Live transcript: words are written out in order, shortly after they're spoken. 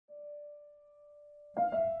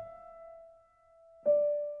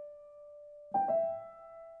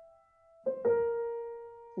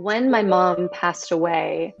When my mom passed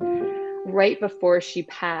away, right before she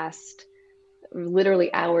passed,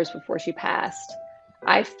 literally hours before she passed,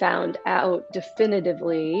 I found out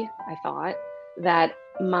definitively, I thought, that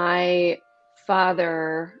my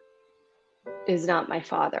father is not my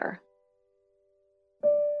father.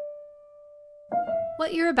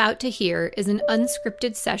 What you're about to hear is an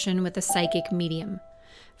unscripted session with a psychic medium.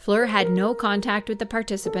 Fleur had no contact with the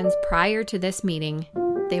participants prior to this meeting.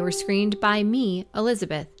 They were screened by me,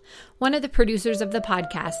 Elizabeth, one of the producers of the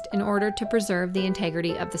podcast, in order to preserve the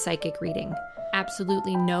integrity of the psychic reading.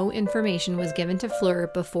 Absolutely no information was given to Fleur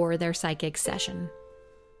before their psychic session.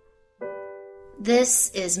 This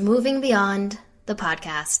is Moving Beyond, the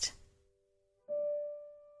podcast.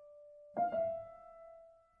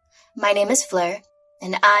 My name is Fleur,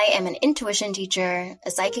 and I am an intuition teacher,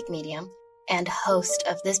 a psychic medium, and host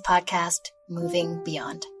of this podcast, Moving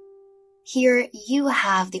Beyond. Here, you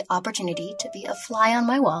have the opportunity to be a fly on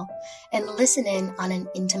my wall and listen in on an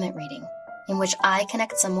intimate reading in which I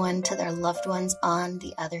connect someone to their loved ones on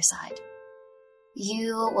the other side.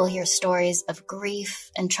 You will hear stories of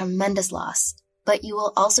grief and tremendous loss, but you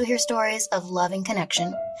will also hear stories of love and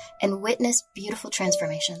connection and witness beautiful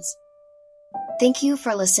transformations. Thank you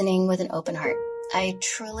for listening with an open heart. I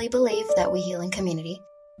truly believe that we heal in community,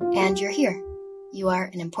 and you're here. You are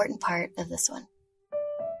an important part of this one.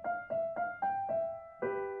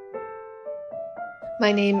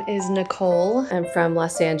 My name is Nicole. I'm from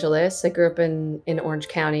Los Angeles. I grew up in Orange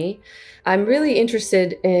County. I'm really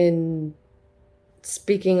interested in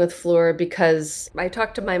speaking with Fleur because I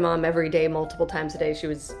talk to my mom every day, multiple times a day. She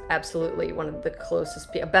was absolutely one of the closest,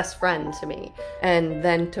 best friend to me. And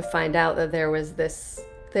then to find out that there was this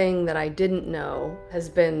thing that I didn't know has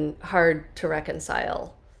been hard to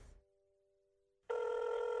reconcile.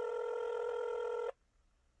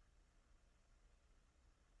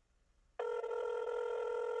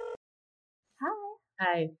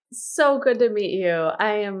 Hi. So good to meet you.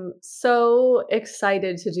 I am so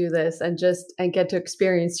excited to do this and get to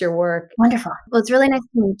experience your work. Wonderful. Well, it's really nice to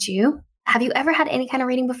meet you. Have you ever had any kind of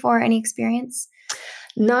reading before, any experience?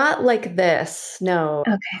 Not like this, no.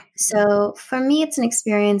 Okay. So for me, it's an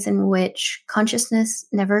experience in which consciousness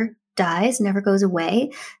never dies, never goes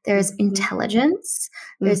away. There's intelligence.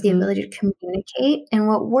 There's the ability to communicate. And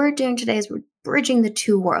what we're doing today is we're bridging the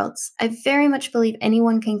two worlds. I very much believe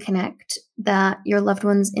anyone can connect, that your loved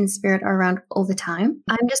ones in spirit are around all the time.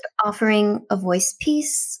 I'm just offering a voice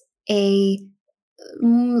piece, a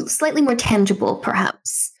slightly more tangible,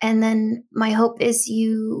 perhaps. And then my hope is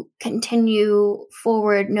you continue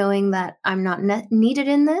forward knowing that I'm not needed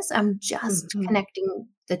in this. I'm just connecting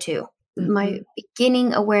the two. My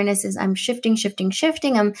beginning awareness is I'm shifting.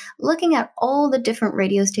 I'm looking at all the different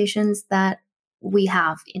radio stations that we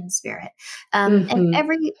have in spirit. And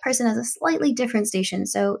every person has a slightly different station.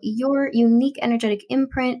 So your unique energetic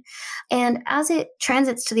imprint, and as it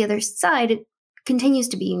transits to the other side, it continues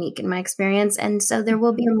to be unique in my experience. And so there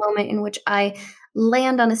will be a moment in which I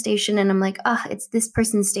land on a station and I'm like, it's this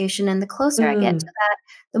person's station. And the closer I get to that,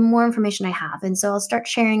 the more information I have. And so I'll start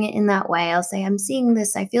sharing it in that way. I'll say, I'm seeing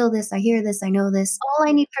this, I feel this, I hear this, I know this. All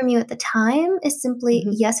I need from you at the time is simply,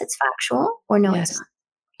 yes, it's factual, or no, it's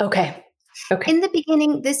not. Okay. In the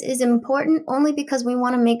beginning, this is important only because we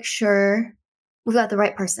want to make sure we've got the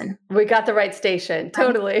right person. We got the right station.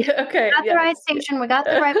 Totally. Okay. We got the right station. We got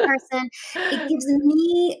the right person. It gives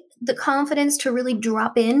me the confidence to really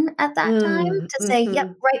drop in at that time to say,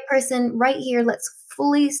 yep, right person, right here. Let's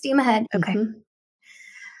fully steam ahead. Okay.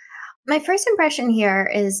 My first impression here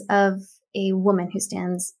is of a woman who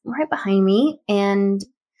stands right behind me. And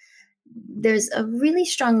there's a really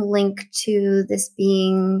strong link to this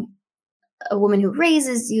being a woman who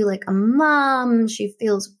raises you like a mom. She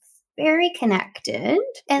feels very connected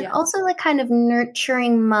and also like kind of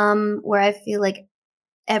nurturing mom, where I feel like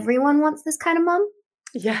everyone wants this kind of mom.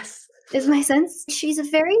 Yes. Is my sense. She's a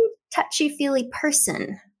very touchy-feely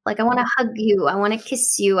person. Like, I want to hug you. I want to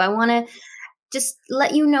kiss you. I want to just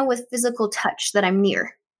let you know with physical touch that I'm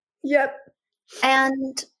near. Yep.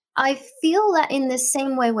 And I feel that in the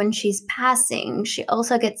same way when she's passing, she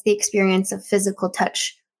also gets the experience of physical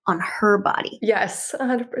touch on her body. Yes,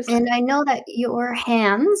 100%. And I know that your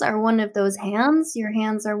hands are one of those hands. Your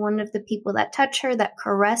hands are one of the people that touch her, that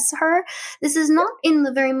caress her. This is not in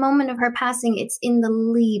the very moment of her passing. It's in the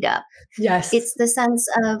lead up. Yes. It's the sense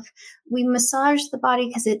of we massage the body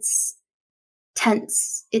because it's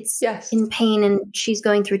tense. It's in pain, and she's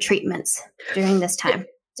going through treatments during this time.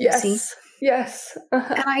 Yes. See? Yes.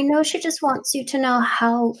 And I know she just wants you to know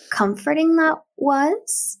how comforting that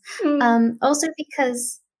was. Also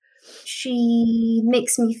because she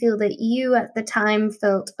makes me feel that you at the time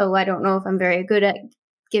felt, I don't know if I'm very good at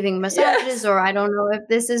giving massages, or I don't know if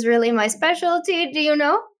this is really my specialty. Do you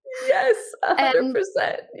know? Yes, 100%.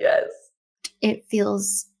 Yes. It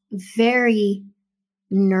feels very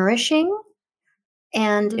nourishing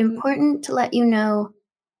and important to let you know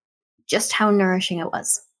just how nourishing it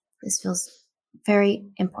was. This feels very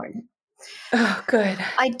important. Oh, good.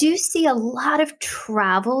 I do see a lot of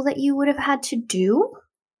travel that you would have had to do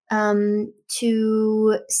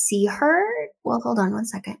to see her. Well, hold on one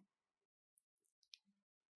second.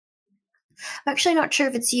 I'm actually not sure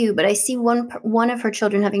if it's you, but I see one of her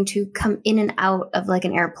children having to come in and out of like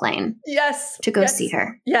an airplane. Yes. To go see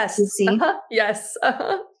her. Yes. You see? Yes.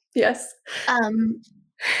 Yes.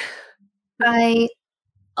 I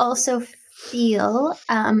also feel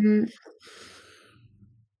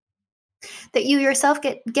that you yourself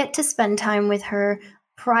get to spend time with her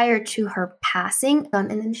prior to her passing. And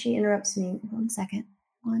then she interrupts me. 1 second.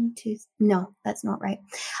 1, 2. No, that's not right.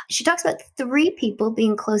 She talks about 3 people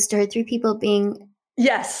being close to her, 3 people being near.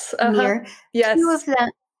 Yes. 2 of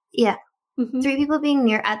them, 3 people being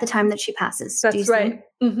near at the time that she passes. That's right.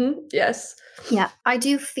 Yes. Yeah. I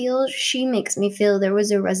do feel she makes me feel there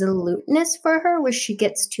was a resoluteness for her where she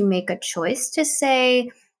gets to make a choice to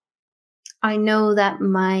say, I know that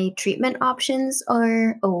my treatment options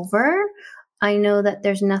are over. I know that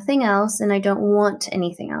there's nothing else and I don't want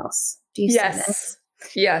anything else. Do you see this?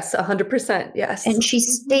 Yes, 100%. Yes. And she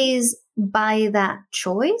stays by that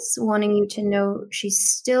choice, wanting you to know she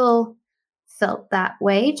still felt that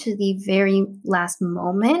way to the very last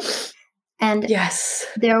moment. And yes,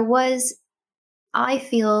 there was, I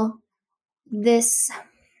feel, this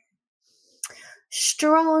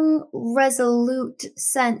strong, resolute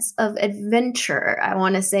sense of adventure, I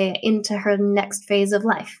want to say, into her next phase of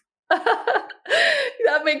life.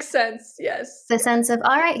 That makes sense. Yes. The sense of,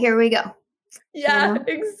 all right, here we go. Yeah, you know?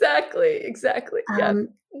 exactly.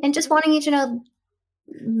 And just wanting you to know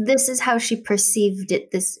this is how she perceived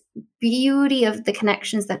it, this beauty of the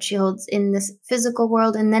connections that she holds in this physical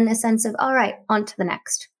world, and then a sense of, all right, on to the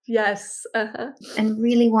next. Yes. And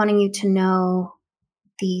really wanting you to know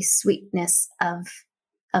the sweetness of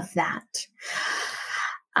that.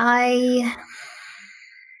 I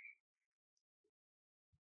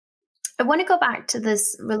want to go back to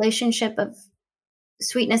this relationship of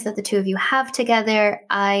sweetness that the two of you have together.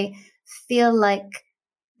 I feel like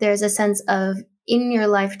there's a sense of, in your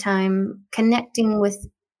lifetime, connecting with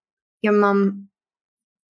your mom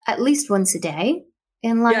at least once a day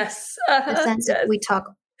in life. Yes. The sense that we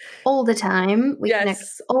talk all the time. We connect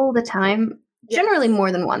all the time. Generally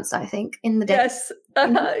more than once, I think, in the day.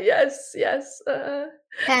 Yes. Yes.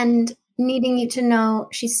 And needing you to know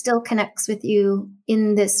she still connects with you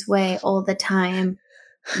in this way all the time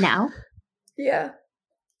now. Yeah.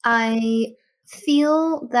 I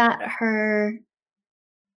feel that her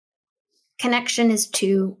connection is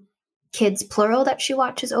to kids, plural, that she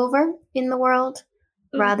watches over in the world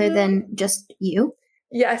rather than just you.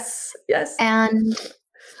 Yes. And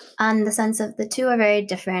the sense of the two are very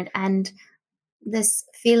different. And this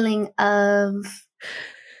feeling of,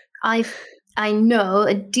 I know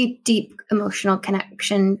a deep, deep emotional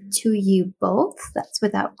connection to you both. That's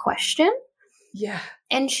without question. Yeah.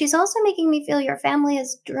 And she's also making me feel your family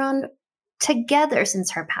is drawn together since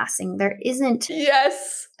her passing. There isn't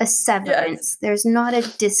a severance. There's not a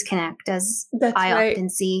disconnect, as I often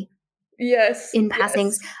see in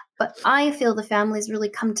passings. But I feel the families really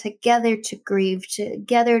come together to grieve,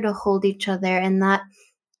 together to hold each other, and that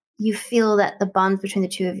you feel that the bonds between the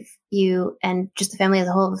two of you and just the family as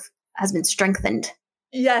a whole has been strengthened.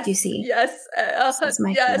 Yes. Do you see? Yes. That's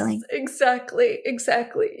my feeling. Exactly.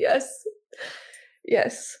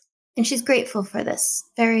 Yes. And she's grateful for this.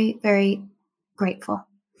 Very, very grateful.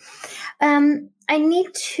 I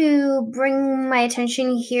need to bring my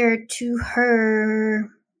attention here to her.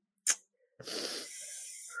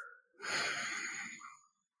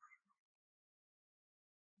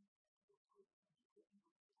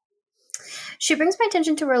 She brings my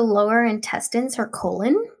attention to her lower intestines, her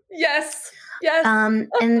colon. Yes. And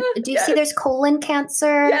do you see there's colon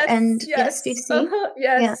cancer? Yes. And do you see?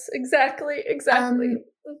 Yes. Exactly.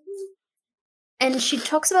 And she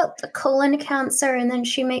talks about the colon cancer, and then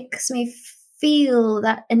she makes me feel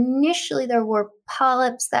that initially there were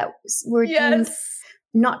polyps that were deemed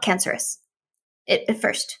not cancerous at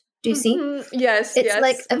first. Do you see? Yes. It's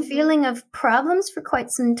like a feeling of problems for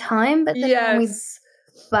quite some time, but then when we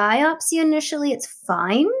biopsy initially, it's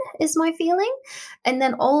fine, is my feeling. And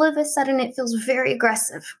then all of a sudden it feels very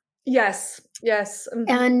aggressive. Yes.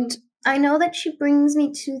 And I know that she brings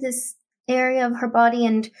me to this area of her body,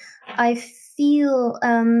 and I feel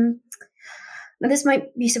this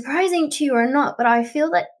might be surprising to you or not, but I feel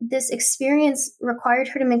that this experience required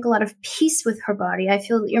her to make a lot of peace with her body. I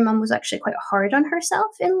feel that your mom was actually quite hard on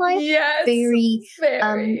herself in life. Yes. Very.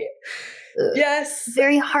 Yes.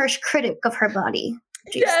 Very harsh critic of her body.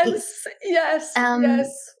 Yes. Yes.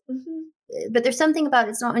 Yes. But there's something about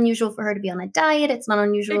it's not unusual for her to be on a diet. It's not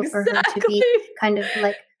unusual for her to be kind of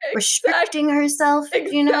like restricting herself.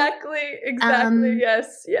 You know? Exactly.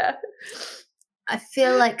 Yes. Yeah. I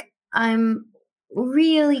feel like I'm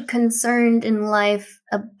really concerned in life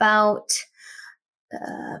about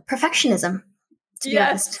perfectionism. To be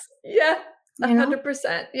honest. Yeah.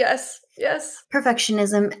 100%. Yes. Yes.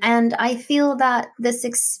 Perfectionism. And I feel that this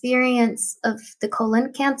experience of the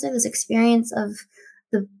colon cancer, this experience of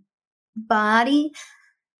the body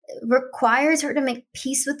requires her to make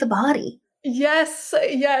peace with the body. Yes.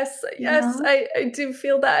 Yes. Yes. You know? I do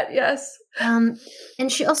feel that. Yes. And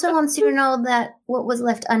she also wants you to know that what was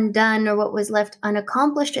left undone or what was left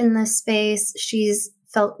unaccomplished in this space, she's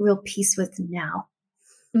felt real peace with now.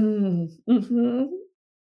 Mm-hmm.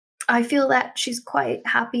 I feel that she's quite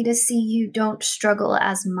happy to see you don't struggle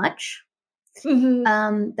as much.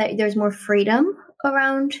 That there's more freedom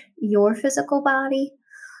around your physical body.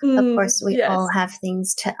 Of course, we all have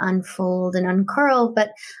things to unfold and uncurl,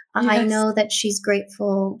 but I know that she's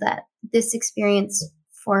grateful that this experience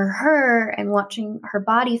for her and watching her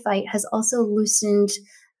body fight has also loosened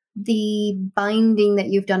the binding that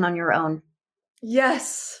you've done on your own.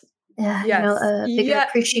 Yes. You know, a bigger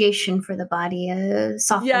appreciation for the body, a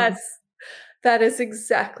softening. Yes, that is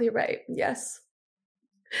exactly right. Yes.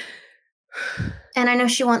 And I know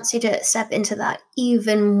she wants you to step into that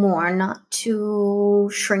even more, not to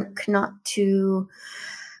shrink, not to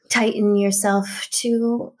tighten yourself,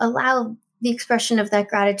 to allow the expression of that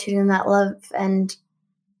gratitude and that love and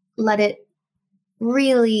let it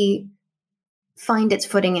really find its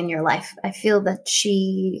footing in your life. I feel that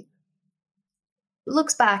she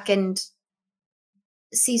looks back and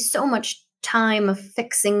sees so much time of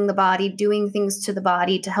fixing the body, doing things to the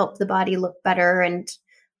body to help the body look better and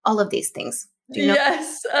all of these things. Do you know?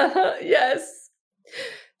 Yes. Yes.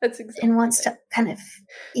 That's exactly. And wants to kind of,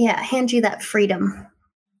 hand you that freedom.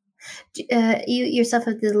 You yourself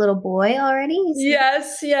have the little boy already?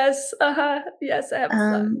 Yes. Yes. Yes, I have a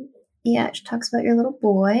son. Yeah, she talks about your little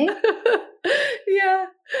boy. Yeah.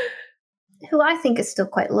 Who I think is still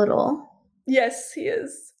quite little. Yes, he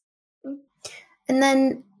is. And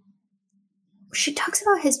then she talks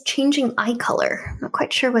about his changing eye color. I'm not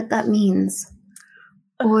quite sure what that means.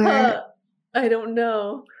 Or I don't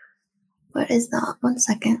know. What is that? 1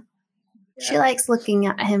 second. Yeah. She likes looking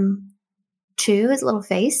at him too, his little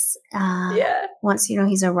face. Wants you to know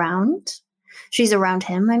he's around. She's around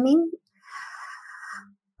him, I mean.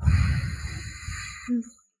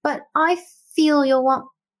 But I feel you'll want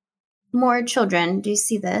more children. Do you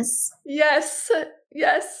see this? Yes.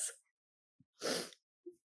 Yes.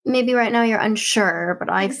 Maybe right now you're unsure,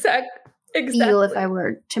 but I feel if I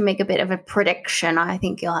were to make a bit of a prediction, I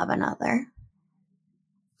think you'll have another.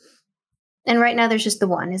 And right now there's just the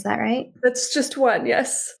one, is that right? That's just one,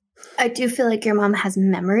 yes. I do feel like your mom has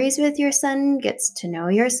memories with your son, gets to know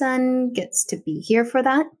your son, gets to be here for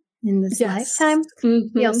that in this lifetime.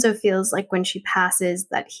 Mm-hmm. He also feels like when she passes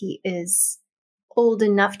that he is old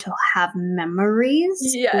enough to have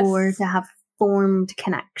memories or to have formed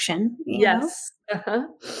connection. You know?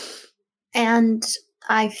 And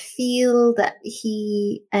I feel that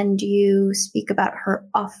he and you speak about her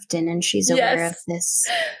often, and she's aware of this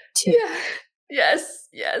too. Yes.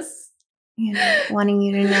 Yes. You know, wanting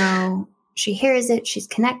you to know she hears it, she's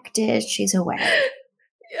connected, she's aware.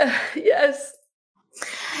 Yes.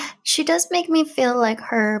 She does make me feel like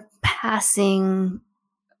her passing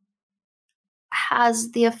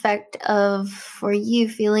has the effect of, for you,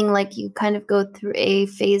 feeling like you kind of go through a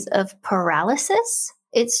phase of paralysis.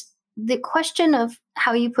 It's the question of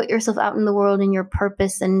how you put yourself out in the world and your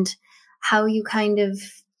purpose and how you kind of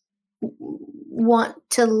want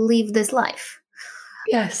to leave this life.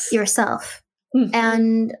 Yes. Yourself. Mm-hmm.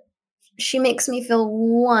 And she makes me feel,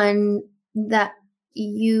 one, that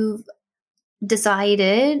you've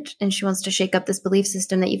decided, and she wants to shake up this belief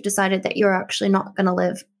system, that you've decided that you're actually not going to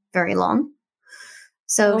live very long.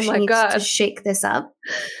 So she needs to shake this up.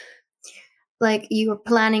 Like, you're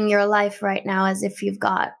planning your life right now as if you've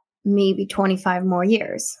got maybe 25 more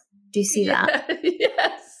years. Do you see that?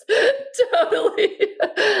 Yes, totally.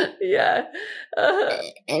 Yeah.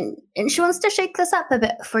 And she wants to shake this up a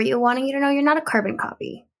bit for you, wanting you to know you're not a carbon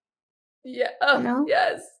copy. Yeah. You know?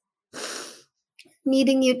 Yes.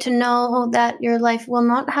 Needing you to know that your life will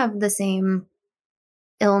not have the same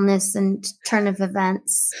illness and turn of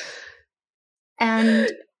events. And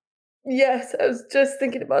Yes, I was just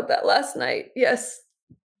thinking about that last night. Yes.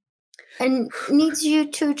 And needs you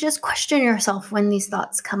to just question yourself when these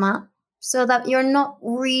thoughts come up so that you're not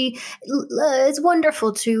it's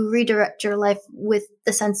wonderful to redirect your life with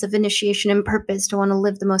the sense of initiation and purpose to want to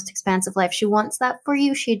live the most expansive life. She wants that for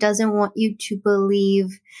you. She doesn't want you to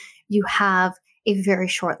believe you have a very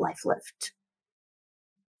short life lived.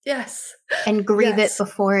 Yes. And grieve it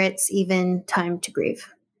before it's even time to grieve.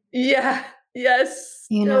 Yeah. Yes.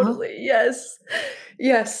 You know? Totally. Yes.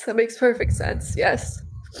 Yes. That makes perfect sense. Yes.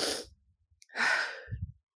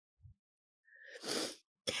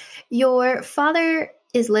 Your father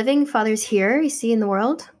is living. Father's here, you see, in the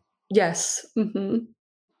world. Yes. Mm-hmm.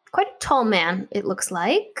 Quite a tall man, it looks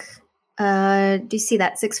like. Do you see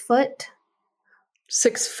that 6 foot?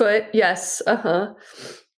 6 foot. Yes. Uh-huh.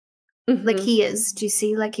 Mm-hmm. Like he is. Do you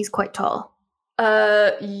see like he's quite tall?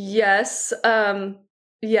 Yes.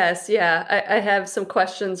 Yes. Yeah. I have some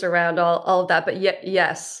questions around all of that, but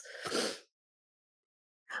yes.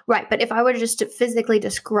 Right, but if I were just to physically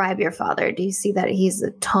describe your father, do you see that he's a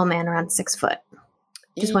tall man around 6 foot?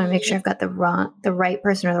 Just want to make sure I've got the right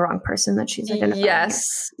person or the wrong person that she's identifying.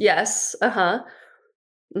 Yes, here. Yes, uh-huh.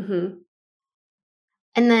 Mm-hmm.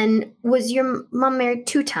 And then, was your mom married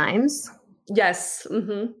 2 times? Yes.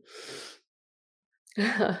 Mm-hmm.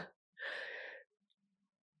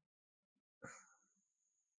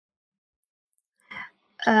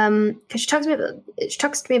 Because she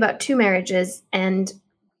talks to me about 2 marriages, and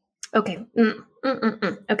okay,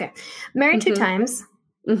 okay, married 2 times.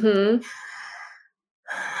 Mm-hmm.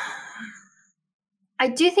 I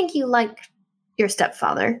do think you like your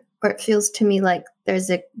stepfather, or it feels to me like there's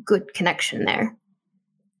a good connection there.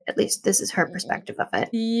 At least this is her perspective of it.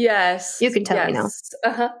 Yes. You can tell me now.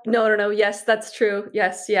 Uh-huh. No. Yes, that's true.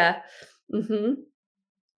 Yes, yeah. Mm-hmm.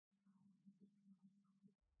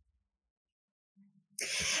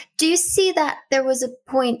 Do you see that there was a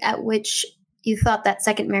point at which you thought that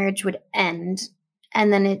second marriage would end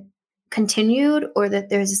and then it continued, or that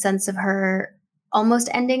there's a sense of her almost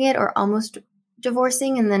ending it or almost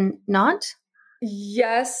divorcing and then not?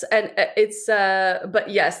 Yes, and it's but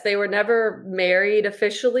yes, they were never married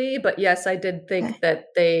officially, but yes, I did think that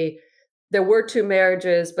there were 2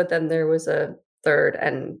 marriages, but then there was a third,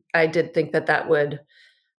 and I did think that would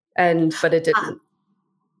end, but it didn't.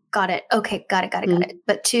 Got it. Okay, got it.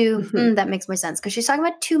 But 2, that makes more sense, because she's talking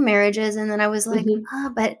about 2 marriages, and then I was like,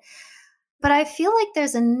 but I feel like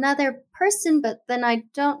there's another person, but then I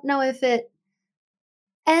don't know if it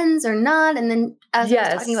ends or not. And then as I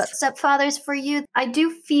was talking about stepfathers for you, I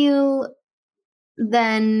do feel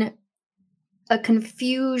then a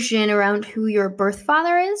confusion around who your birth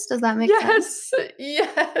father is. Does that make sense?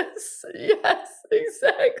 Yes,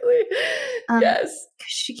 exactly. Yes.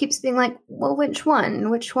 She keeps being like, well, which one?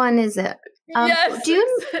 Which one is it? Yes. Do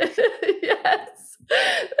you? Yes.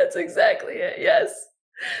 That's exactly it. Yes.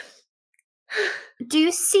 Do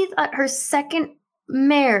you see that her second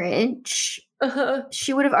marriage,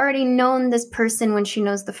 she would have already known this person when she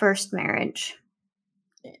knows the first marriage?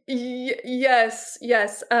 Yes.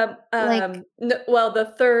 No, well,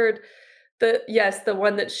 the third, the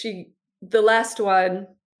one that the last one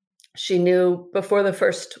she knew before the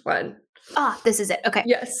first one. This is it. Okay.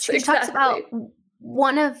 Yes, she talks about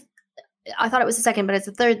one of, I thought it was the second, but it's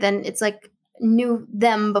the third. Then it's like knew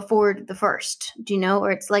them before the first. Do you know?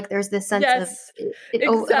 Or it's like there's this sense of it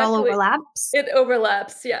all overlaps. It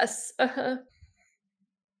overlaps. Yes.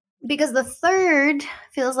 Because the third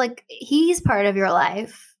feels like he's part of your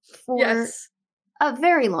life for a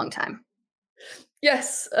very long time.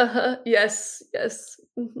 Yes. Yes.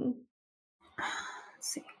 Mm-hmm. Let's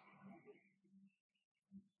see.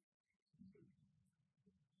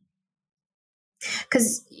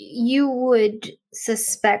 Because you would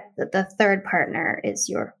suspect that the third partner is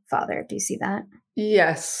your father. Do you see that?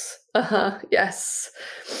 Yes. Yes.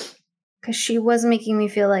 Because she was making me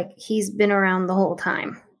feel like he's been around the whole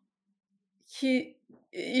time.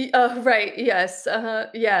 Right. Yes.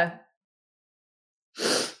 Yeah.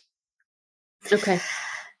 Okay.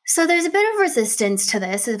 So there's a bit of resistance to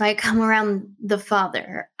this if I come around the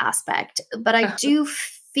father aspect, but I do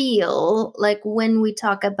feel like when we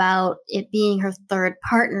talk about it being her third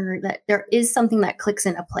partner, that there is something that clicks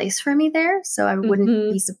into place for me there. So I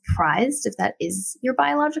wouldn't be surprised if that is your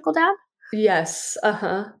biological dad. Yes.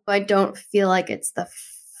 But I don't feel like it's the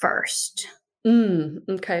first.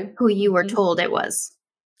 Okay. Who you were told it was.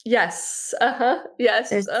 Yes.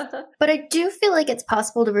 Yes. But I do feel like it's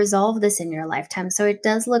possible to resolve this in your lifetime. So it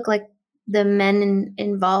does look like the men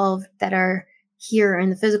involved that are here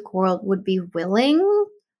in the physical world would be willing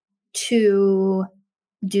to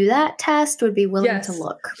do that test, would be willing to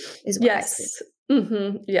look, is what I see.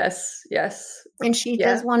 Yes. Yes. And she Yeah.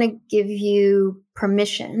 does want to give you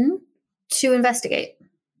permission to investigate.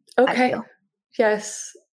 I Okay. feel.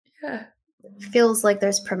 Yes. Yeah. Feels like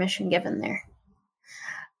there's permission given there.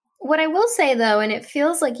 What I will say, though, and it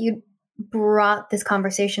feels like you brought this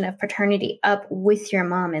conversation of paternity up with your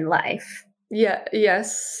mom in life. Yeah.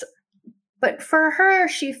 Yes. But for her,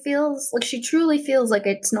 she truly feels like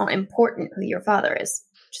it's not important who your father is,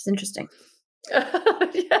 which is interesting.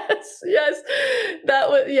 Yes. Yes. That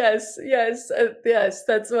was, yes. Yes. Yes.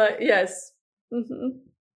 That's what, yes.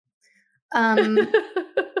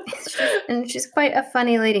 And she's quite a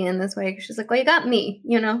funny lady in this way. She's like, well, you got me,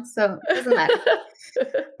 so it doesn't matter.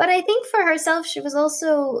 But I think for herself, she was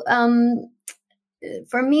also,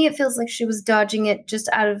 for me, it feels like she was dodging it just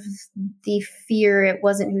out of the fear it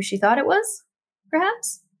wasn't who she thought it was,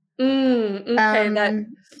 perhaps. Okay.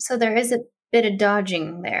 So there is a bit of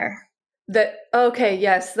dodging there. Okay.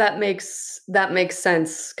 Yes. That makes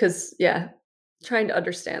sense. 'Cause trying to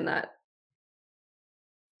understand that.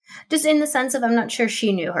 Just in the sense of, I'm not sure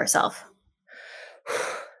she knew herself.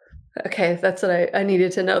 Okay, that's what I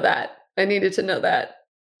needed to know that. I needed to know that.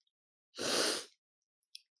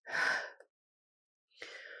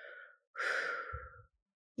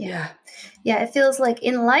 Yeah. Yeah, it feels like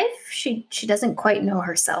in life she doesn't quite know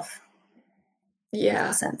herself. Yeah. In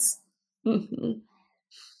a sense.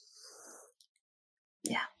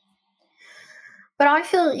 Yeah. But I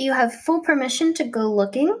feel you have full permission to go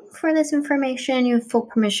looking for this information. You have full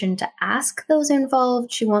permission to ask those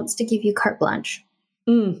involved. She wants to give you carte blanche.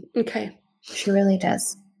 Okay. She really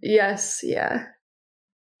does. Yes. Yeah.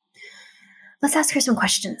 Let's ask her some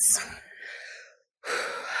questions.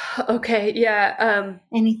 Okay. Yeah.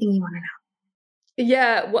 Anything you want to know?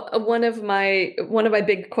 Yeah. One of my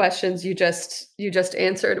big questions you just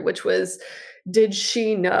answered, which was, did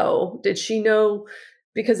she know?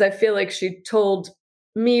 Because I feel like she told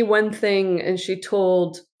me one thing and she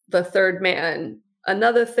told the third man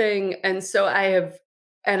another thing. And so I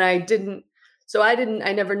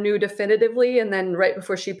never knew definitively. And then right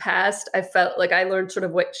before she passed, I felt like I learned sort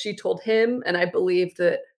of what she told him. And I believed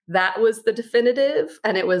that was the definitive.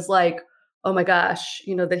 And it was like, oh my gosh,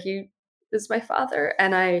 that he is my father.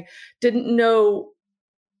 And I didn't know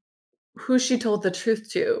who she told the truth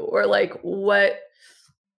to, or like what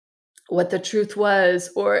the truth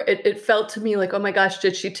was, or it felt to me like, oh my gosh,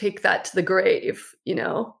 did she take that to the grave?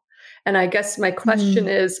 And I guess my question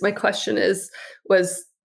is, was,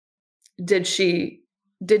 did she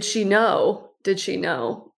know? Did she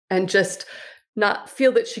know? And just not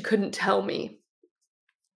feel that she couldn't tell me.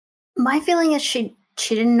 My feeling is she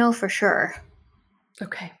didn't know for sure.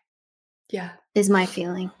 Okay. Yeah. Is my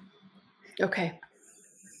feeling. Okay.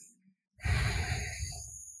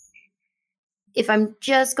 If I'm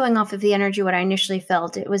just going off of the energy, what I initially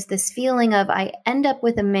felt, it was this feeling of I end up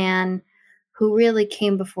with a man who really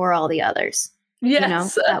came before all the others.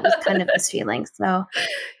 Yes. That was kind of this feeling. So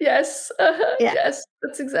yes. Yes,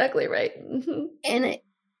 that's exactly right. And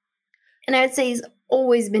I would say he's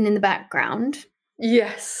always been in the background.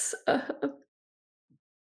 Yes.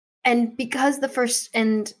 And because the first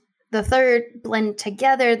and the third blend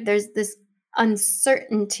together, there's this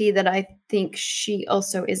uncertainty that I think she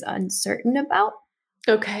also is uncertain about.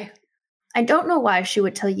 Okay. I don't know why she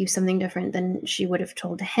would tell you something different than she would have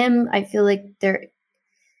told him. I feel like there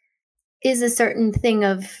is a certain thing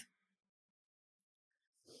of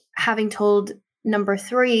having told number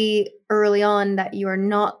 3 early on that you are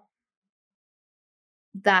not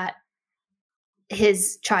that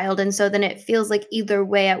his child. And so then it feels like either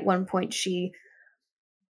way at one point she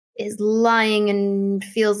is lying and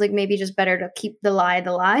feels like maybe just better to keep the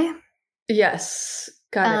lie. Yes.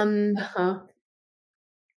 Got it.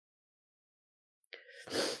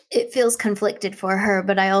 It feels conflicted for her,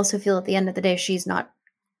 but I also feel at the end of the day she's not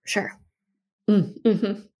sure.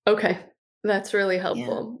 Okay. That's really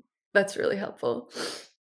helpful. Yeah. That's really helpful.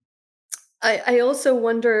 I also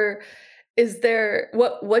wonder, is there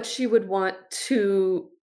what she would want to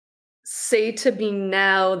say to me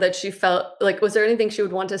now that she felt like, was there anything she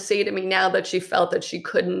would want to say to me now that she felt that she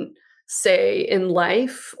couldn't say in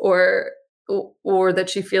life, or that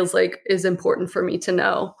she feels like is important for me to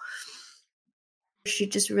know? She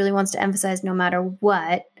just really wants to emphasize, no matter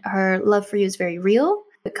what, her love for you is very real.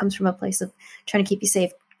 It comes from a place of trying to keep you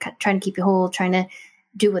safe, trying to keep you whole, trying to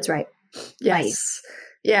do what's right. Yes.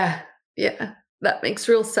 Yeah. Yeah. That makes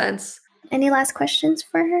real sense. Any last questions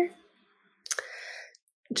for her?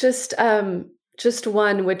 Just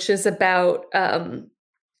one, which is about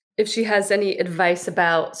if she has any advice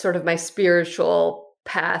about sort of my spiritual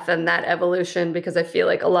path and that evolution, because I feel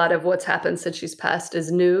like a lot of what's happened since she's passed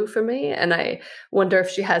is new for me. And I wonder if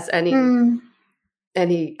she has any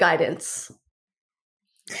any guidance.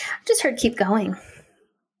 I just heard keep going.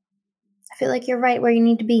 I feel like you're right where you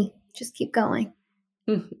need to be. Just keep going.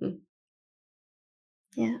 Mm-hmm.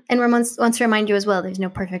 Yeah. And wants to remind you as well, there's no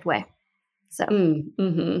perfect way. So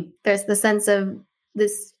there's the sense of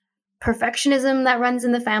this perfectionism that runs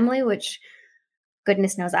in the family, which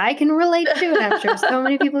goodness knows I can relate to, and I'm sure so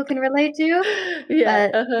many people can relate to. Yeah.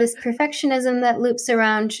 But this perfectionism that loops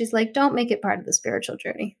around, she's like, don't make it part of the spiritual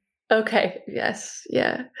journey. Okay. Yes.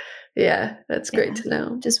 Yeah. Yeah. That's great to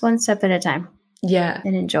know. Just one step at a time. Yeah.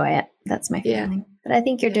 And enjoy it. That's my feeling. But I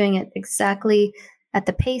think you're doing it exactly at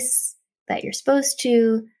the pace that you're supposed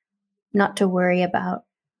to, not to worry about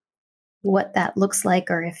what that looks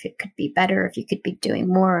like, or if it could be better, if you could be doing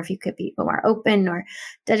more, or if you could be more open, or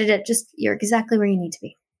just you're exactly where you need to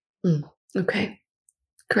be. Okay.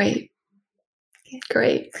 Great.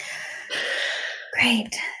 Okay.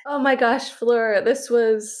 Great. Oh my gosh, Fleur, this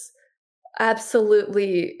was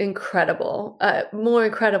absolutely incredible. More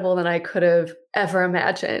incredible than I could have ever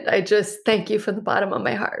imagined. I just thank you from the bottom of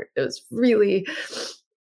my heart. It was really,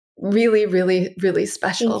 really, really, really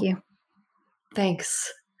special. Thank you.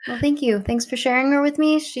 Thanks. Well, thank you. Thanks for sharing her with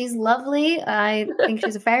me. She's lovely. I think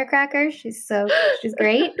she's a firecracker. She's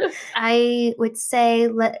great. I would say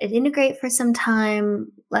let it integrate for some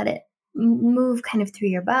time. Let it move kind of through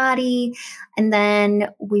your body. And then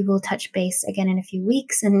we will touch base again in a few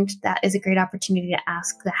weeks. And that is a great opportunity to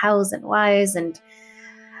ask the hows and whys and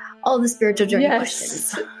all the spiritual journey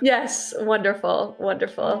questions. Yes. Wonderful.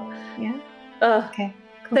 Wonderful. Yeah. Okay.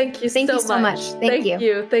 Cool. Thank you so much. Thank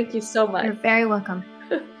you. Thank you so much. You're very welcome.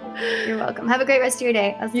 You're welcome. Have a great rest of your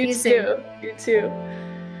day. I'll see you soon. You too.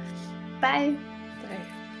 Bye. Bye.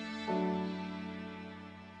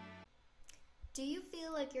 Do you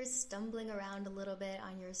feel like you're stumbling around a little bit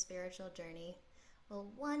on your spiritual journey?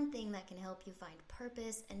 Well, one thing that can help you find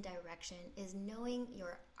purpose and direction is knowing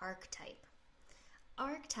your archetype.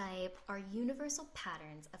 Archetype are universal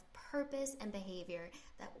patterns of purpose and behavior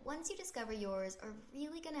that once you discover yours are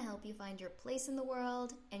really going to help you find your place in the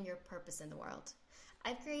world and your purpose in the world.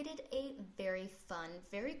 I've created a very fun,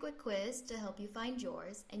 very quick quiz to help you find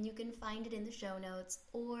yours, and you can find it in the show notes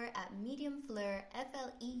or at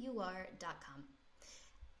mediumfleur.com.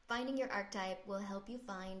 Finding your archetype will help you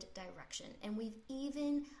find direction, and we've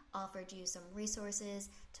even offered you some resources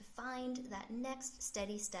to find that next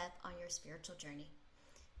steady step on your spiritual journey.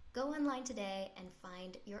 Go online today and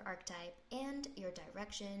find your archetype and your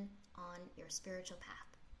direction on your spiritual path.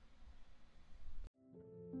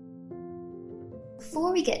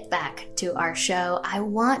 Before we get back to our show, I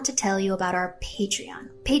want to tell you about our Patreon.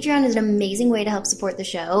 Patreon is an amazing way to help support the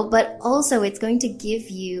show, but also it's going to give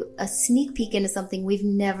you a sneak peek into something we've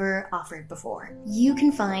never offered before. You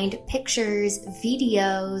can find pictures,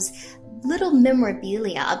 videos, little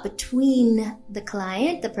memorabilia between the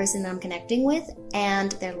client, the person that I'm connecting with,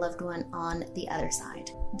 and their loved one on the other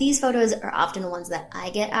side. These photos are often the ones that I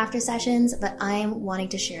get after sessions, but I'm wanting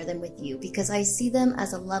to share them with you because I see them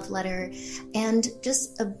as a love letter and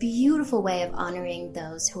just a beautiful way of honoring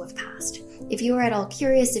those who have passed. If you are at all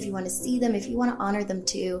curious, if you want to see them, if you want to honor them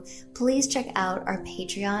too, please check out our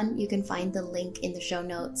Patreon. You can find the link in the show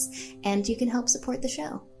notes and you can help support the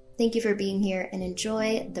show. Thank you for being here and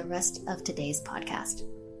enjoy the rest of today's podcast.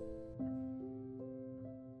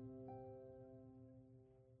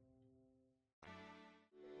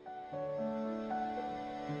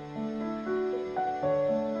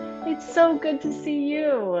 It's so good to see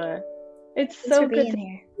you. It's so good to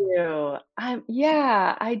see you.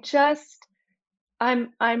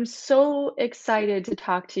 I'm so excited to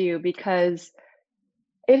talk to you because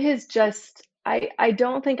it has just, I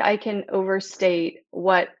don't think I can overstate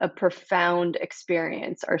what a profound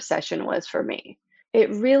experience our session was for me.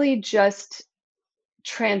 It really just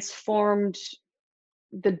transformed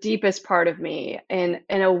the deepest part of me in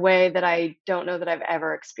a way that I don't know that I've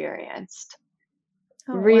ever experienced.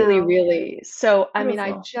 Oh, really, wow. really. So, I mean,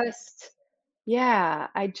 Beautiful.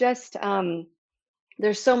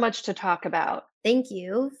 there's so much to talk about. Thank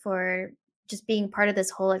you for just being part of this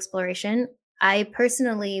whole exploration. I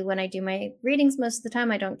personally, when I do my readings, most of the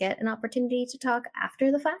time I don't get an opportunity to talk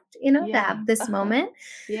after the fact, to have this moment.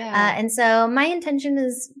 Yeah. And so my intention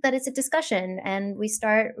is that it's a discussion, and we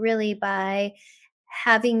start really by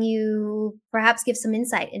having you perhaps give some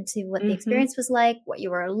insight into what the experience was like, what you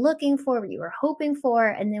were looking for, what you were hoping for,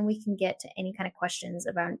 and then we can get to any kind of questions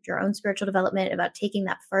about your own spiritual development, about taking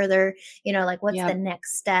that further, like what's the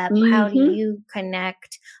next step? How do you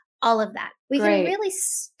connect? All of that. We can really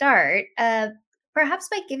start perhaps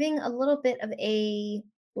by giving a little bit of a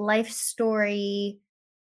life story,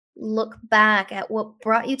 look back at what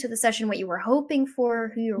brought you to the session, what you were hoping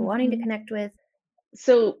for, who you were wanting to connect with.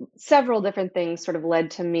 So several different things sort of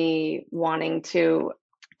led to me wanting to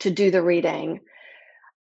do the reading.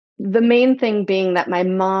 The main thing being that my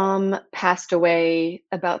mom passed away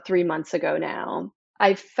about 3 months ago now.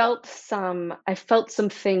 I felt some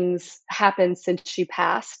things happen since she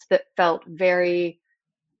passed that felt very,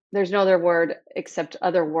 there's no other word except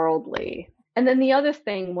otherworldly. And then the other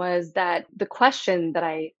thing was that the question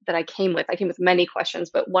I came with many questions,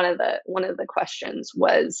 but one of the questions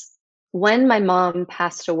was, when my mom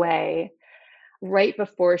passed away, right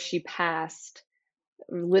before she passed,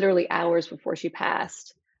 literally hours before she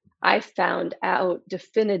passed, I found out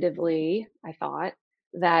definitively, I thought,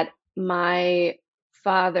 that my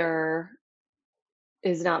father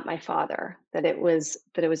is not my father, that it was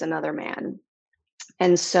another man.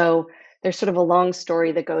 And so there's sort of a long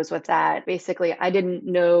story that goes with that. Basically, I didn't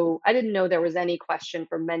know there was any question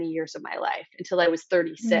for many years of my life until I was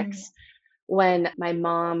 36, when my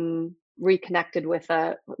mom reconnected with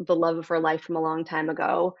the love of her life from a long time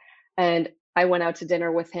ago. And I went out to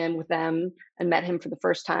dinner with them, and met him for the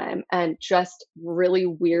first time, and just really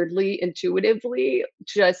weirdly, intuitively,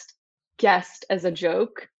 just guessed as a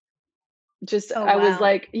joke. Just Oh, I was wow.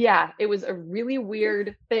 like, yeah, it was a really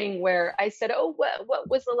weird thing where I said, "Oh, what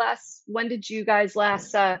was the last when did you guys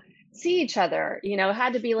last see each other?" It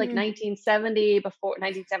had to be like Mm. 1970, before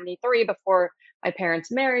 1973, before my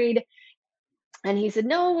parents married. And he said,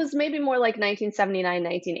 "No, it was maybe more like 1979,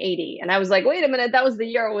 1980." And I was like, "Wait a minute, that was the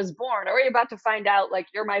year I was born. Are we about to find out like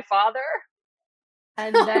you're my father?"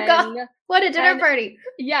 And Oh, God. then What a dinner and party.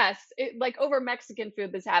 yes, like over Mexican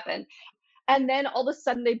food this happened. And then all of a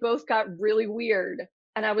sudden they both got really weird.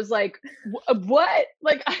 And I was like, What?"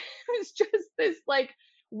 Like it was just this like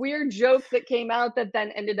weird joke that came out that then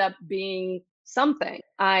ended up being something.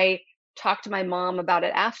 I talked to my mom about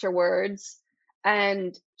it afterwards,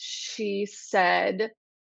 and she said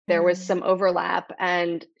there was Mm. some overlap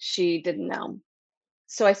and she didn't know.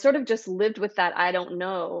 So I sort of just lived with that "I don't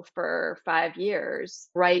know" for 5 years.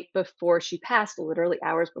 Right before she passed, literally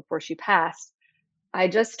hours before she passed, I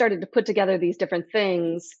just started to put together these different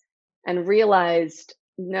things and realized,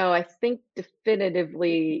 no, I think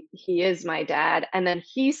definitively he is my dad. And then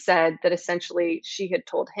he said that essentially she had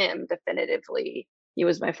told him definitively he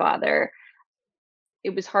was my father.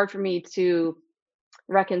 It was hard for me to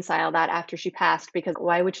reconcile that after she passed, because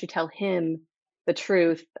why would she tell him the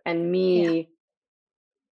truth and Yeah. me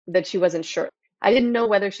that she wasn't sure? I didn't know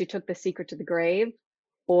whether she took the secret to the grave,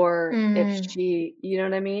 or if Mm. you know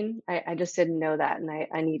what I mean? I just didn't know that, and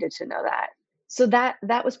I needed to know that. So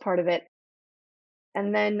that was part of it.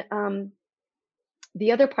 And then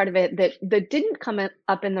the other part of it that didn't come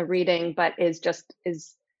up in the reading, but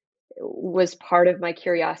is was part of my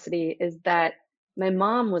curiosity, is that my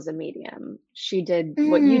mom was a medium. She did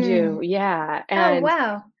what you do, Mm. yeah, Oh, and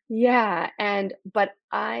wow. yeah, and but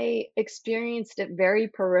I experienced it very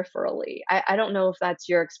peripherally. I don't know if that's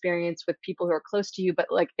your experience with people who are close to you, but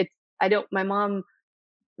like it's I don't my mom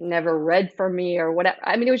never read for me or whatever.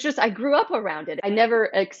 I mean, it was just I grew up around it. I never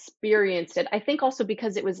experienced it. I think also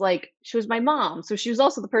because it was like she was my mom, so she was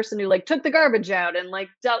also the person who like took the garbage out and like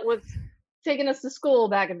dealt with taking us to school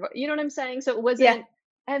back and forth. You know what I'm saying? So it Yeah. wasn't.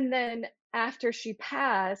 And then after she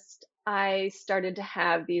passed, I started to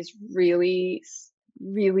have these really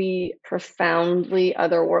profoundly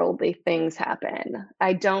otherworldly things happen.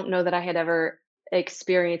 I don't know that I had ever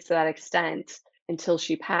experienced to that extent until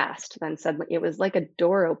she passed. Then suddenly it was like a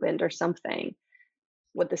door opened or something.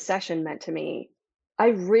 What the session meant to me, I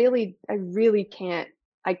really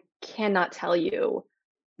I cannot tell you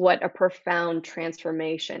what a profound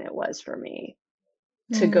transformation it was for me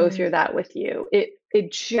to go Mm. through that with you.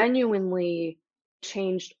 It genuinely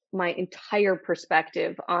changed my entire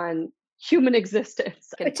perspective on human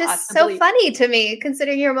existence and Which is so possibly. funny to me,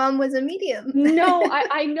 considering your mom was a medium. No,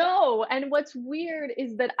 I know. And what's weird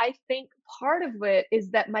is that I think part of it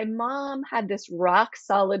is that my mom had this rock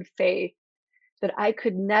solid faith that I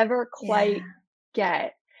could never quite Yeah.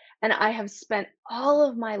 get. And I have spent all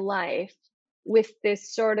of my life with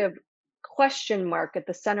this sort of question mark at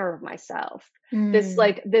the center of myself. This Mm.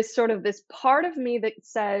 like this part of me that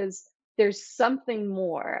says there's something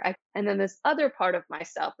more. And then this other part of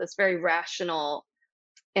myself, this very rational,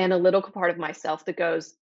 analytical part of myself that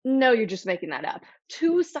goes, "No, you're just making that up."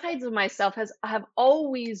 Two sides of myself have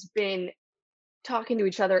always been talking to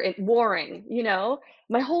each other and warring,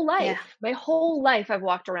 my whole Yeah. life. My whole life I've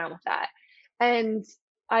walked around with that. And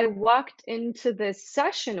I walked into this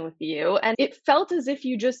session with you, and it felt as if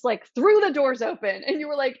you just like threw the doors open and you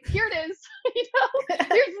were like, "Here it is."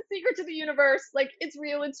 Here's the secret to the universe. Like it's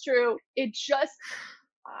real, it's true.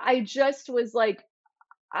 I just was like,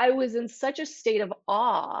 I was in such a state of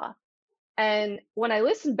awe And when I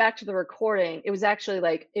listened back to the recording, it was actually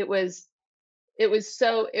like, it was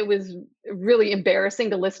really embarrassing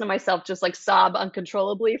to listen to myself just like sob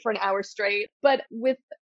uncontrollably for an hour straight. But with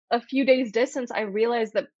a few days distance, I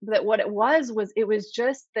realized that what it was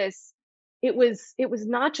just this, it was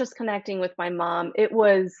not just connecting with my mom. It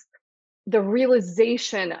was the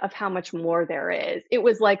realization of how much more there is. It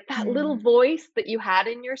was like that little voice that you had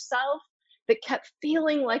in yourself that kept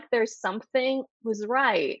feeling like there's something was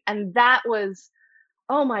right. And that was,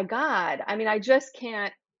 oh my God. I mean, I just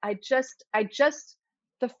can't, I just,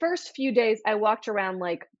 the first few days I walked around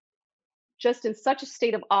like just in such a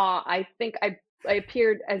state of awe. I think I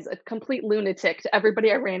appeared as a complete lunatic to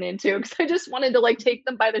everybody I ran into because I just wanted to like take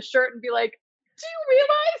them by the shirt and be like, do you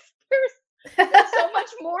realize there's so much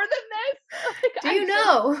more than this? Like, Do you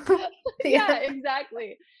know? Yeah,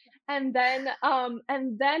 exactly. And then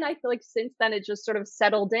I feel like since then it just sort of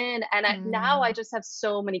settled in, and now I just have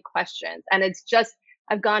so many questions, and it's just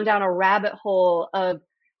I've gone down a rabbit hole of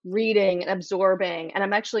reading and absorbing, and I'm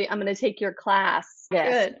going to take your class.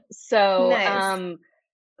 Yes. Good. So Nice.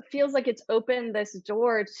 feels like it's opened this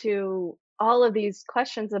door to all of these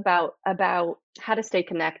questions about how to stay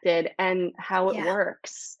connected and how it Yeah.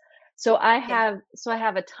 works. So I have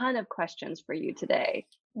a ton of questions for you today.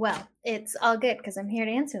 Well, it's all good because I'm here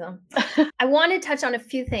to answer them. I want to touch on a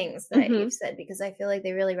few things that you've said because I feel like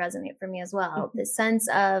they really resonate for me as well. The sense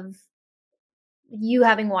of you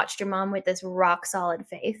having watched your mom with this rock solid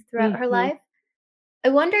faith throughout her life. I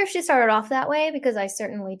wonder if she started off that way because I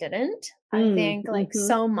certainly didn't. I think like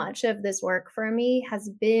so much of this work for me has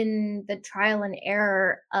been the trial and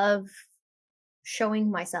error of showing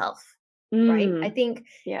myself. Right. I think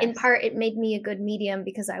in part it made me a good medium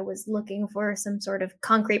because I was looking for some sort of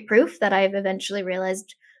concrete proof that I've eventually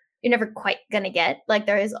realized you're never quite going to get. Like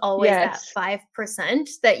there is always that 5%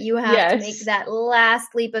 that you have to make that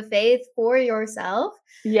last leap of faith for yourself.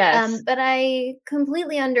 Yes. But I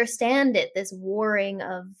completely understand it, this warring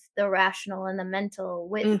of the rational and the mental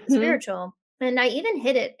with the spiritual. And I even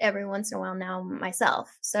hit it every once in a while now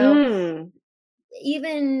myself. So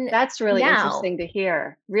even that's really now, interesting to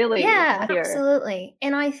hear. Really. Absolutely.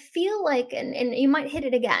 And I feel like, and you might hit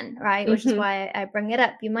it again, right? Which is why I bring it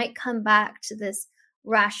up. You might come back to this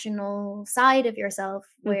rational side of yourself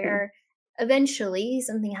where eventually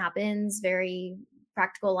something happens, very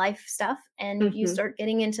practical life stuff, and you start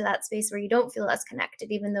getting into that space where you don't feel as connected,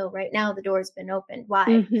 even though right now the door's been opened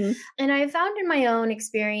wide. And I found in my own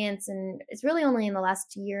experience, and it's really only in the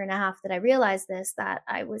last year and a half that I realized this, that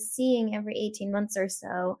I was seeing every 18 months or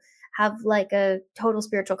so have like a total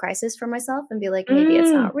spiritual crisis for myself and be like, maybe it's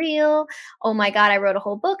not real. Oh my God, I wrote a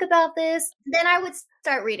whole book about this. Then I would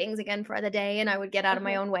start readings again for the day and I would get out of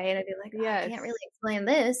my own way and I'd be like, I can't really explain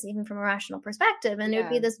this even from a rational perspective. And it would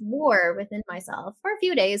be this war within myself for a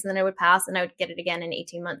few days, and then it would pass and I would get it again in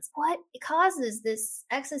 18 months. What causes this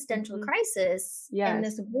existential crisis and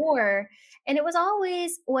this war? And it was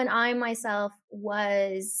always when I myself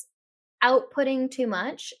was outputting too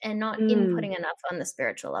much and not inputting enough on the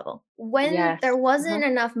spiritual level. When there wasn't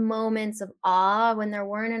enough moments of awe, when there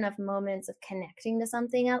weren't enough moments of connecting to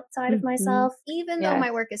something outside of myself, even though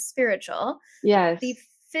my work is spiritual, the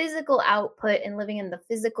physical output and living in the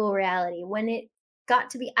physical reality, when it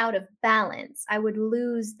got to be out of balance, I would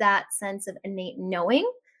lose that sense of innate knowing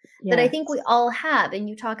that I think we all have. And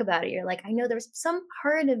you talk about it, you're like, I know there's some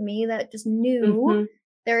part of me that just knew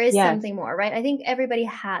there is something more, right? I think everybody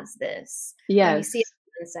has this. When you see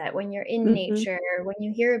a sunset, when you're in nature, when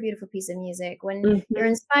you hear a beautiful piece of music, when you're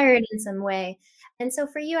inspired in some way. And so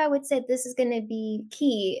for you, I would say this is going to be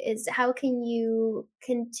key, is how can you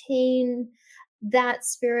contain that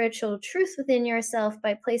spiritual truth within yourself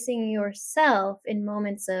by placing yourself in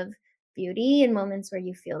moments of beauty and moments where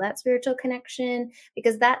you feel that spiritual connection,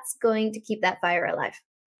 because that's going to keep that fire alive.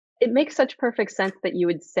 It makes such perfect sense that you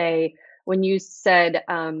would say, when you said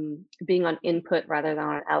being on input rather than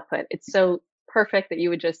on output, it's so perfect that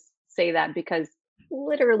you would just say that, because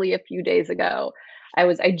literally a few days ago,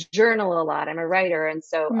 I journal a lot. I'm a writer. And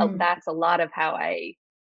so that's a lot of how I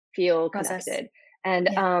feel connected. And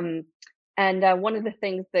one of the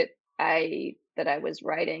things that I was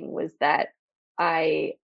writing was that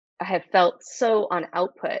I have felt so on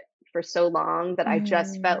output for so long that I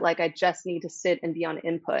just felt like I just need to sit and be on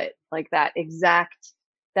input, like that exact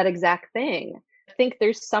thing. I think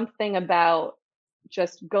there's something about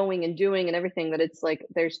just going and doing and everything that it's like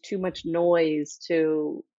there's too much noise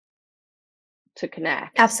to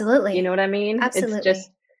connect. Absolutely. You know what I mean? Absolutely. It's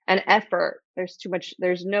just an effort. There's too much,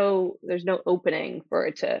 there's no opening for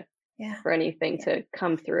it to for anything to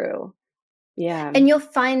come through. Yeah. And you'll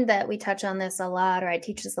find that we touch on this a lot, or I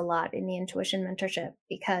teach this a lot in the intuition mentorship,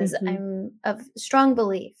 because I'm of strong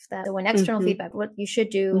belief that when external feedback, what you should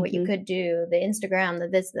do, what you could do, the Instagram, the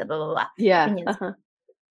this, the blah, blah, blah, opinions,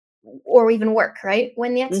 or even work, right?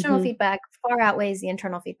 When the external feedback far outweighs the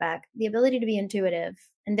internal feedback, the ability to be intuitive,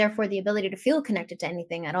 and therefore the ability to feel connected to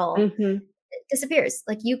anything at all, disappears.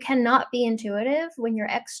 Like, you cannot be intuitive when your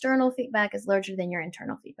external feedback is larger than your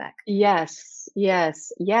internal feedback. Yes. Yeah.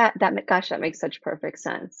 That makes such perfect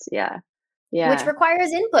sense. Yeah. Which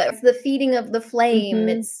requires input. The feeding of the flame.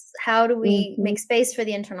 It's how do we make space for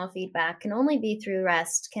the internal feedback? Can only be through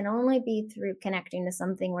rest, can only be through connecting to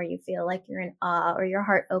something where you feel like you're in awe, or your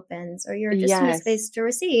heart opens, or you're just in a space to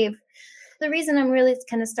receive. The reason I'm really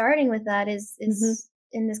kind of starting with that is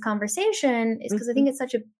in this conversation is because I think it's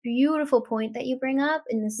such a beautiful point that you bring up,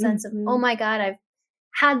 in the sense of, oh my God, I've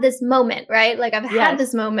had this moment, right? Like, I've had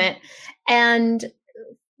this moment, and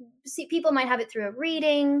see, people might have it through a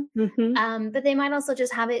reading, but they might also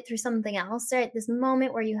just have it through something else, right? This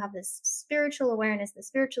moment where you have this spiritual awareness, the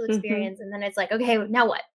spiritual experience, and then it's like, okay, now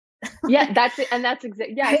what? Yeah, that's it. And that's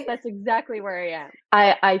that's exactly where I am.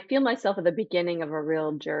 I feel myself at the beginning of a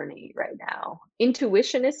real journey right now.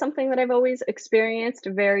 Intuition is something that I've always experienced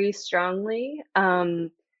very strongly.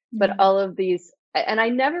 But all of these, and I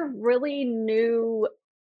never really knew,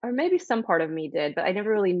 or maybe some part of me did, but I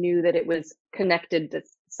never really knew that it was connected to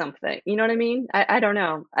something. You know what I mean? I don't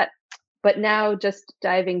know. But now, just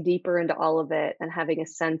diving deeper into all of it and having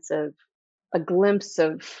a glimpse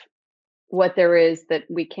of what there is that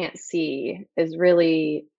we can't see is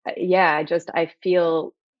really, I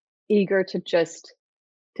feel eager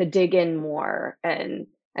to dig in more and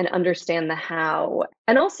understand the how.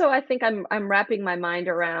 And also, I think I'm wrapping my mind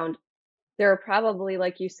around, there are probably,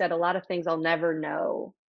 like you said, a lot of things I'll never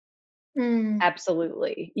know.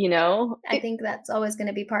 Absolutely. I think that's always going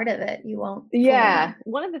to be part of it. You won't. Yeah.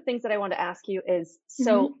 One of the things that I want to ask you is,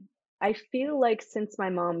 so I feel like since my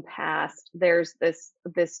mom passed, there's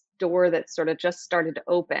this door that sort of just started to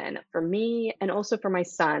open for me, and also for my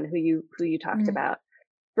son, who you talked about.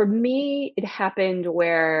 For me, it happened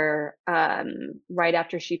where right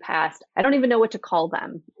after she passed, I don't even know what to call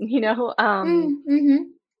them,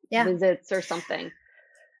 visits or something.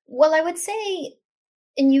 Well, I would say,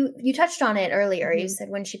 and you touched on it earlier, you said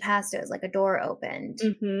when she passed, it was like a door opened.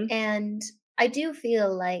 And I do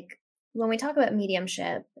feel like when we talk about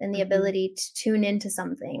mediumship and the ability to tune into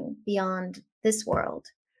something beyond this world,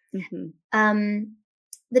 the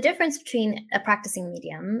difference between a practicing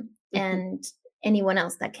medium and anyone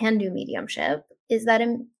else that can do mediumship is that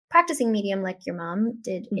a practicing medium, like your mom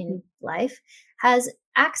did in life, has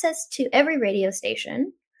access to every radio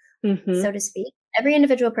station, so to speak. Every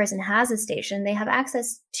individual person has a station. They have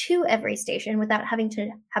access to every station without having to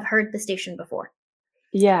have heard the station before.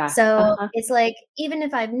 Yeah. So it's like, even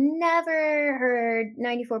if I've never heard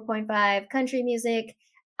 94.5 country music,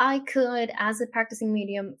 I could, as a practicing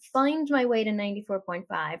medium, find my way to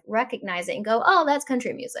 94.5, recognize it, and go, oh, that's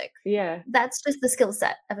country music. Yeah. That's just the skill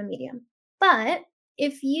set of a medium. But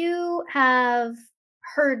if you have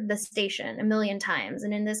heard the station a million times,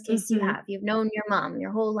 and in this case you've known your mom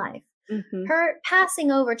your whole life, her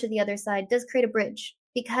passing over to the other side does create a bridge,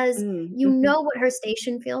 because you know what her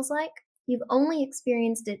station feels like. You've only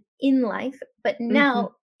experienced it in life, but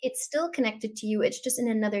now it's still connected to you. It's just in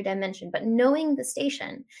another dimension. But knowing the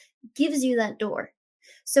station gives you that door.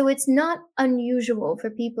 So it's not unusual for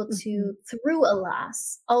people to, through a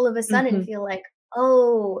loss, all of a sudden feel like,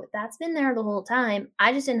 oh, that's been there the whole time.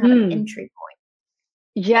 I just didn't have an entry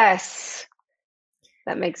point. Yes.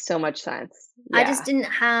 That makes so much sense. Yeah. I just didn't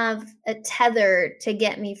have a tether to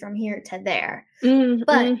get me from here to there.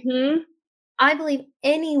 But I believe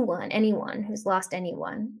anyone who's lost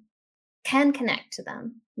anyone can connect to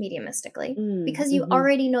them mediumistically, because you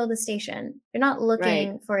already know the station. You're not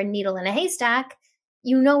looking for a needle in a haystack.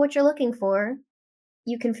 You know what you're looking for.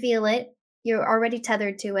 You can feel it. You're already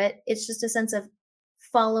tethered to it. It's just a sense of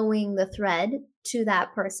following the thread to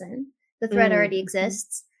that person. The thread already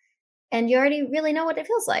exists. And you already really know what it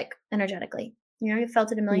feels like energetically. You've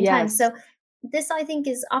felt it a million times. So this, I think,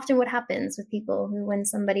 is often what happens with people who, when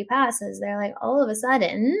somebody passes, they're like, all of a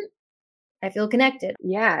sudden, I feel connected.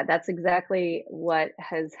 Yeah, that's exactly what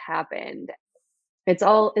has happened. It's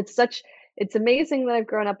amazing that I've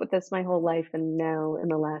grown up with this my whole life, and now in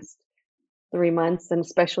the last 3 months, and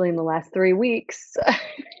especially in the last 3 weeks,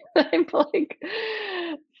 I'm like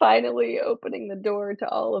finally opening the door to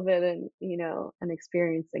all of it, and and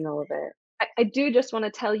experiencing all of it. I do just want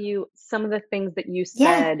to tell you some of the things that you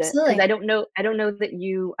said, because I don't know that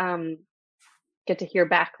you get to hear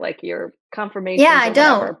back, like, your confirmation. Yeah, I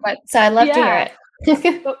don't. But so I'd love to hear it.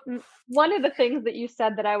 But one of the things that you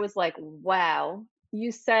said that I was like, wow,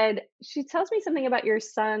 you said, she tells me something about your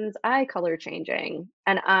son's eye color changing.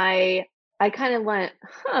 And I kind of went,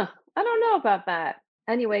 huh, I don't know about that.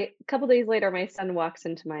 Anyway, a couple days later, my son walks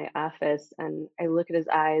into my office and I look at his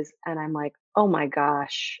eyes and I'm like, oh my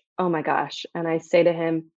gosh, oh my gosh. And I say to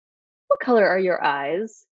him, what color are your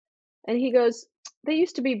eyes? And he goes, they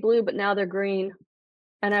used to be blue, but now they're green.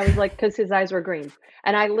 And I was like, because his eyes were green.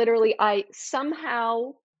 And I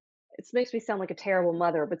somehow, it makes me sound like a terrible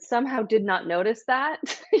mother, but somehow did not notice that.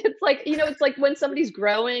 It's like, it's like when somebody's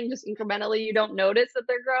growing just incrementally, you don't notice that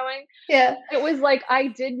they're growing. Yeah. It was like, I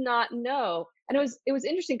did not know. And it was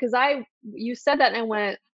interesting because you said that and I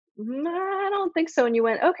went, I don't think so. And you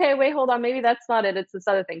went, okay, wait, hold on. Maybe that's not it. It's this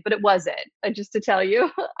other thing, but it was it. Just to tell you,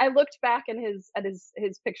 I looked back at his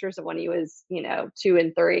pictures of when he was, 2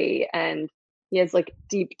 and 3, and he has like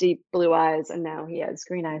deep, deep blue eyes, and now he has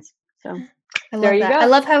green eyes. So I love that. I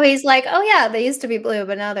love how he's like, oh yeah, they used to be blue,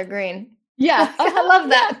 but now they're green. Yeah. I love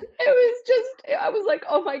that. I was like,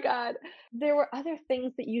 oh my God. There were other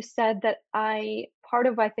things that you said that part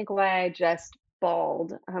of, I think, why I just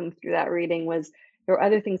bawled through that reading was there were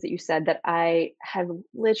other things that you said that I have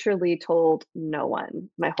literally told no one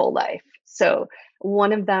my whole life. So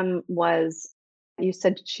one of them was, you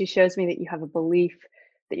said, she shows me that you have a belief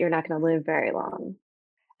that you're not going to live very long,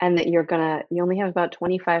 and that you only have about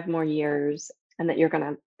 25 more years, and that you're going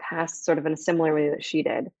to pass sort of in a similar way that she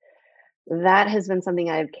did. That has been something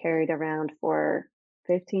I've carried around for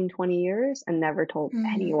 15, 20 years and never told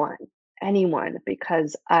anyone,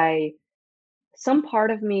 because some part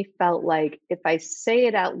of me felt like if I say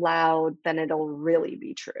it out loud, then it'll really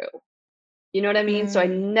be true. You know what I mean? So I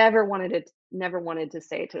never wanted to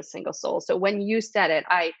say it to a single soul. So when you said it,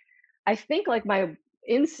 I think like my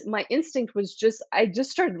instinct was I just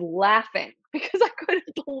started laughing because I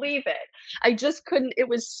couldn't believe it. I just couldn't. It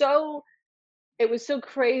was so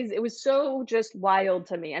crazy. It was so just wild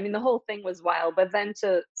to me. I mean, the whole thing was wild, but then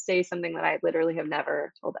to say something that I literally have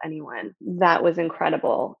never told anyone, that was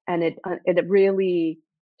incredible. And it really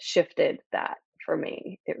shifted that for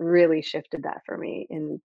me. It really shifted that for me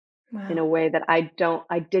in a way that I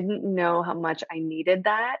didn't know how much I needed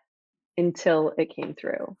that until it came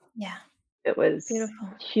through. Yeah. It was beautiful.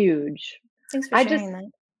 Huge. Thanks for sharing that.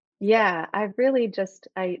 Yeah, I really just,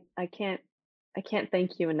 I can't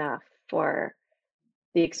thank you enough for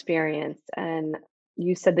the experience. And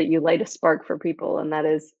you said that you light a spark for people, and that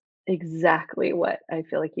is exactly what I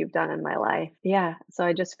feel like you've done in my life. Yeah. So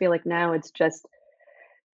I just feel like now it's just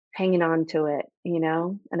hanging on to it,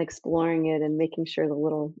 and exploring it and making sure the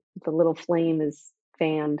little flame is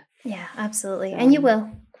fanned. Yeah, absolutely. And you will.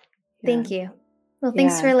 Yeah. Thank you. Well,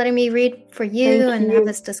 thanks for letting me read for you and have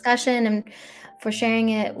this discussion, and for sharing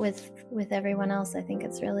it with everyone else. I think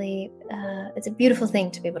it's really, it's a beautiful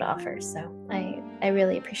thing to be able to offer. So I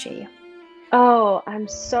really appreciate you. Oh, I'm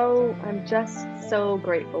just so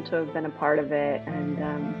grateful to have been a part of it. And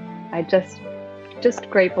I just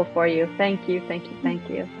grateful for you. Thank you. Thank you. Thank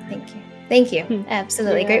you. Thank you. Thank you.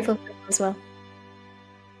 Absolutely. Grateful for you as well.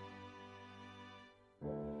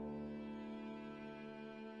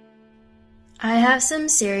 I have some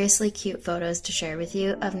seriously cute photos to share with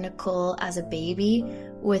you of Nicole as a baby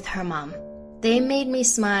with her mom. They made me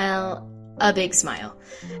smile, a big smile.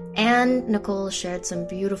 And Nicole shared some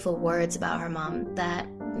beautiful words about her mom that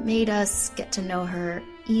made us get to know her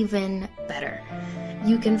even better.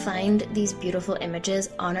 You can find these beautiful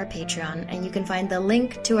images on our Patreon, and you can find the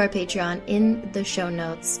link to our Patreon in the show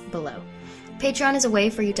notes below. Patreon is a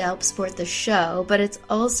way for you to help support the show, but it's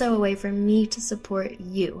also a way for me to support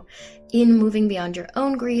you in moving beyond your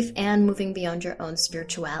own grief and moving beyond your own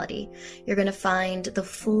spirituality. You're going to find the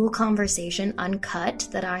full conversation uncut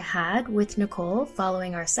that I had with Nicole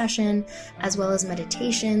following our session, as well as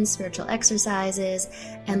meditation, spiritual exercises,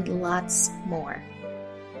 and lots more.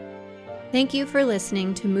 Thank you for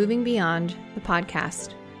listening to Moving Beyond, the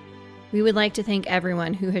podcast. We would like to thank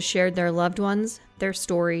everyone who has shared their loved ones, their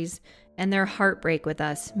stories, and their heartbreak with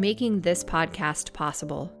us, making this podcast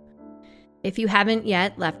possible. If you haven't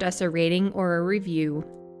yet left us a rating or a review,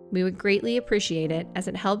 we would greatly appreciate it, as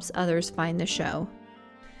it helps others find the show.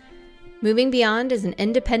 Moving Beyond is an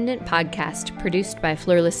independent podcast produced by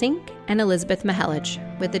Fleur Lesink and Elizabeth Mihelich,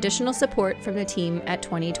 with additional support from the team at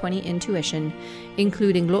 2020 Intuition,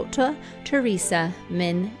 including Lotte, Teresa,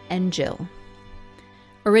 Min, and Jill.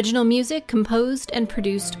 Original music composed and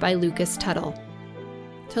produced by Lucas Tuttle.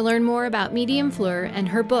 To learn more about Medium Fleur and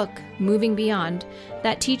her book, Moving Beyond,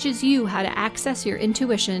 that teaches you how to access your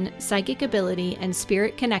intuition, psychic ability, and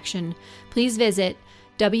spirit connection, please visit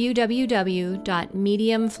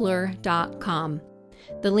www.mediumfleur.com.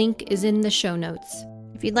 The link is in the show notes.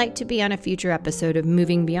 If you'd like to be on a future episode of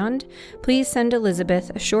Moving Beyond, please send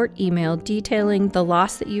Elizabeth a short email detailing the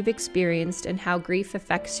loss that you've experienced and how grief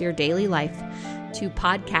affects your daily life to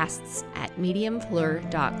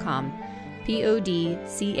podcasts@mediumfleur.com.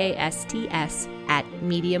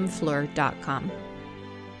 podcasts@mediumfleur.com.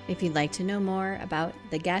 If you'd like to know more about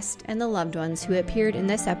the guest and the loved ones who appeared in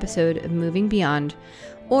this episode of Moving Beyond,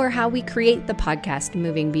 or how we create the podcast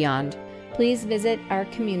Moving Beyond, please visit our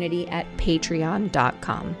community at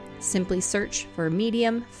patreon.com. Simply search for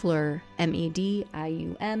Medium Fleur,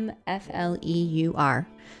 MEDIUMFLEUR.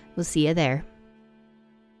 We'll see you there.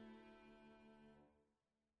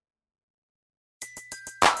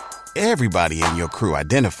 Everybody in your crew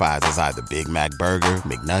identifies as either Big Mac Burger,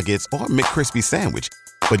 McNuggets, or McCrispy Sandwich.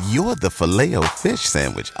 But you're the Filet-O-Fish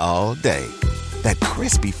Sandwich all day. That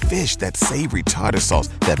crispy fish, that savory tartar sauce,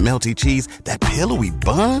 that melty cheese, that pillowy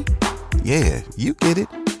bun. Yeah, you get it.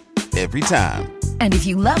 Every time. And if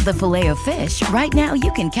you love the Filet-O-Fish, right now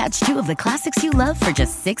you can catch 2 of the classics you love for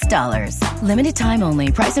just $6. Limited time only.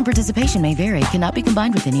 Price and participation may vary. Cannot be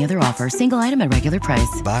combined with any other offer. Single item at regular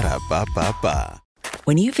price. Ba-da-ba-ba-ba.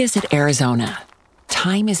 When you visit Arizona,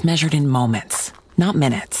 time is measured in moments, not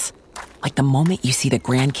minutes. Like the moment you see the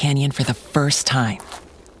Grand Canyon for the first time.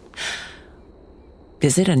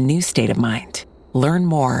 Visit a new state of mind. Learn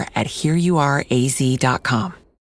more at hereyouareaz.com.